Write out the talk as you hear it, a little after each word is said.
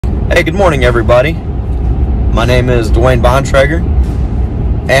Hey, good morning everybody. My name is Dwayne Bontrager,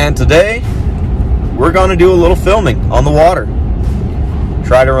 and today we're going to do a little filming on the water.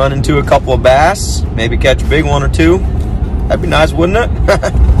 Try to run into a couple of bass, maybe catch a big one or two. That'd be nice, wouldn't it?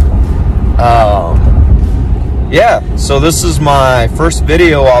 Yeah, so this is my first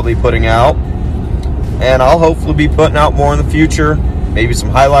video I'll be putting out, and I'll hopefully be putting out more in the future, maybe some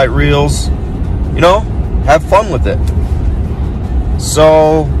highlight reels, you know, have fun with it.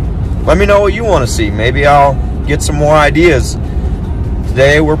 So let me know what you want to see. Maybe I'll get some more ideas.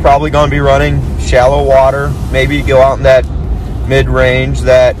 Today we're probably going to be running shallow water, maybe go out in that mid-range,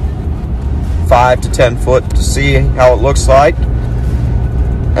 that 5 to 10 foot, to see how it looks like,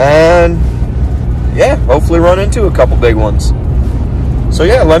 and yeah, hopefully run into a couple big ones. So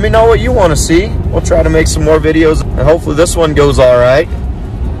yeah, let me know what you want to see. We'll try to make some more videos, and hopefully this one goes all right.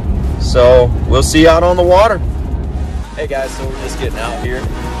 So we'll see you out on the water. Hey guys, so we're just getting out here.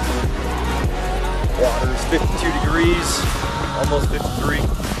 Water's 52 degrees, almost 53.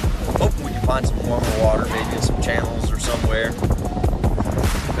 Hoping we can find some warmer water, maybe in some channels or somewhere.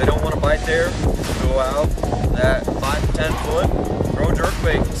 If they don't want to bite there, go out that 5 to 10 foot, throw a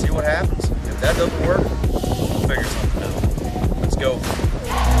jerkbait and see what happens. If that doesn't work, we'll figure something out. Let's go.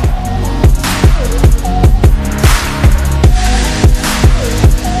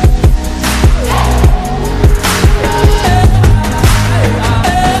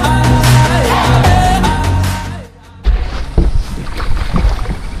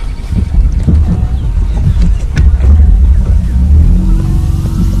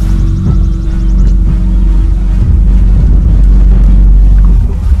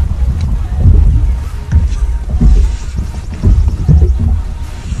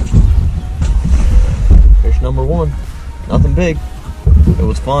 Number one, nothing big. It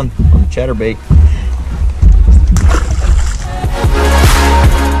was fun on the chatterbait.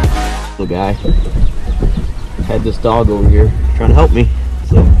 The guy had this dog over here trying to help me,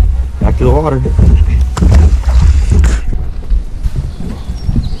 so back to the water.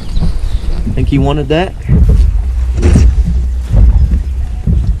 Think he wanted that.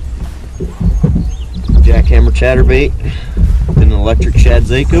 Jackhammer chatterbait and an electric shad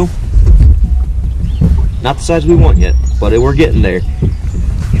Zaco. Not the size we want yet, but we're getting there.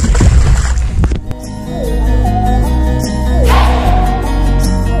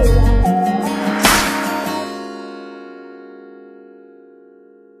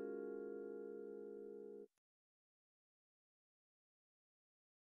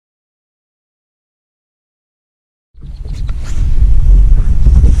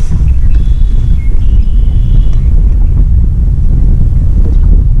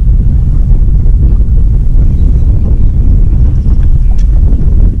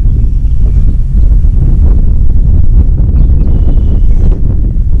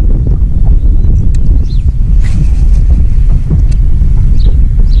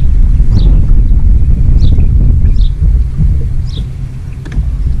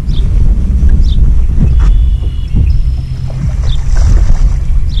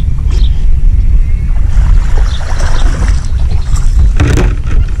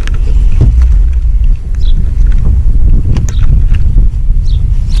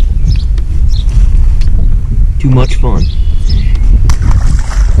 Too much fun.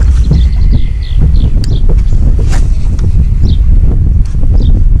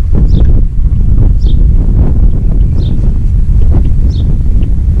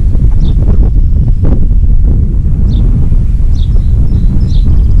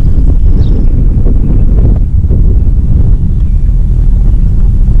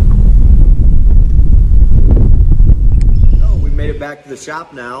 So we made it back to the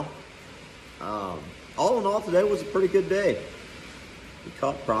shop now. All in all, today was a pretty good day. We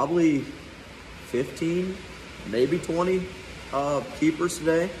caught probably 15, maybe 20 keepers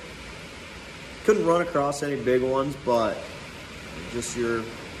today. Couldn't run across any big ones, but just your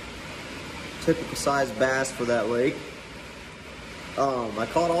typical size bass for that lake. I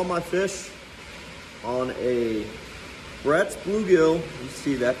caught all my fish on a Brett's bluegill. You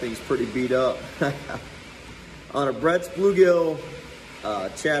see that thing's pretty beat up. On a Brett's bluegill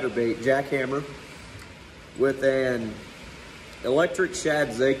chatterbait, jackhammer, with an electric shad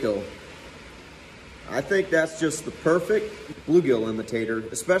Zaco. I think that's just the perfect bluegill imitator,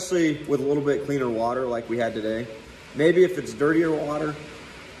 especially with a little bit cleaner water like we had today. Maybe if it's dirtier water,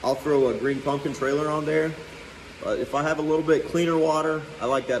 I'll throw a green pumpkin trailer on there. But if I have a little bit cleaner water, I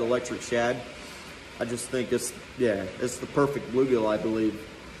like that electric shad. I just think it's the perfect bluegill, I believe.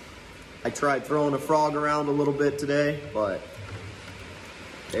 I tried throwing a frog around a little bit today, but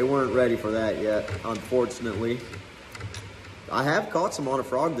they weren't ready for that yet, unfortunately. I have caught some on a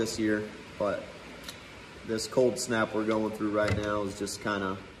frog this year, but this cold snap we're going through right now is just kind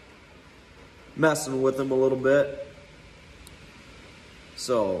of messing with them a little bit.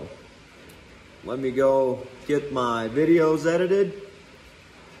 So let me go get my videos edited,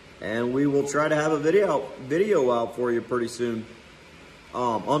 and we will try to have a video out for you pretty soon.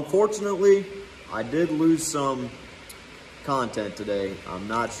 Unfortunately, I did lose some content today. I'm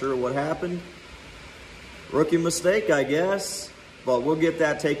not sure what happened. Rookie mistake, I guess, but we'll get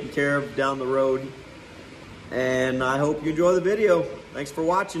that taken care of down the road. And I hope you enjoy the video. Thanks for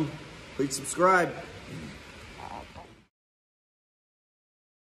watching. Please subscribe.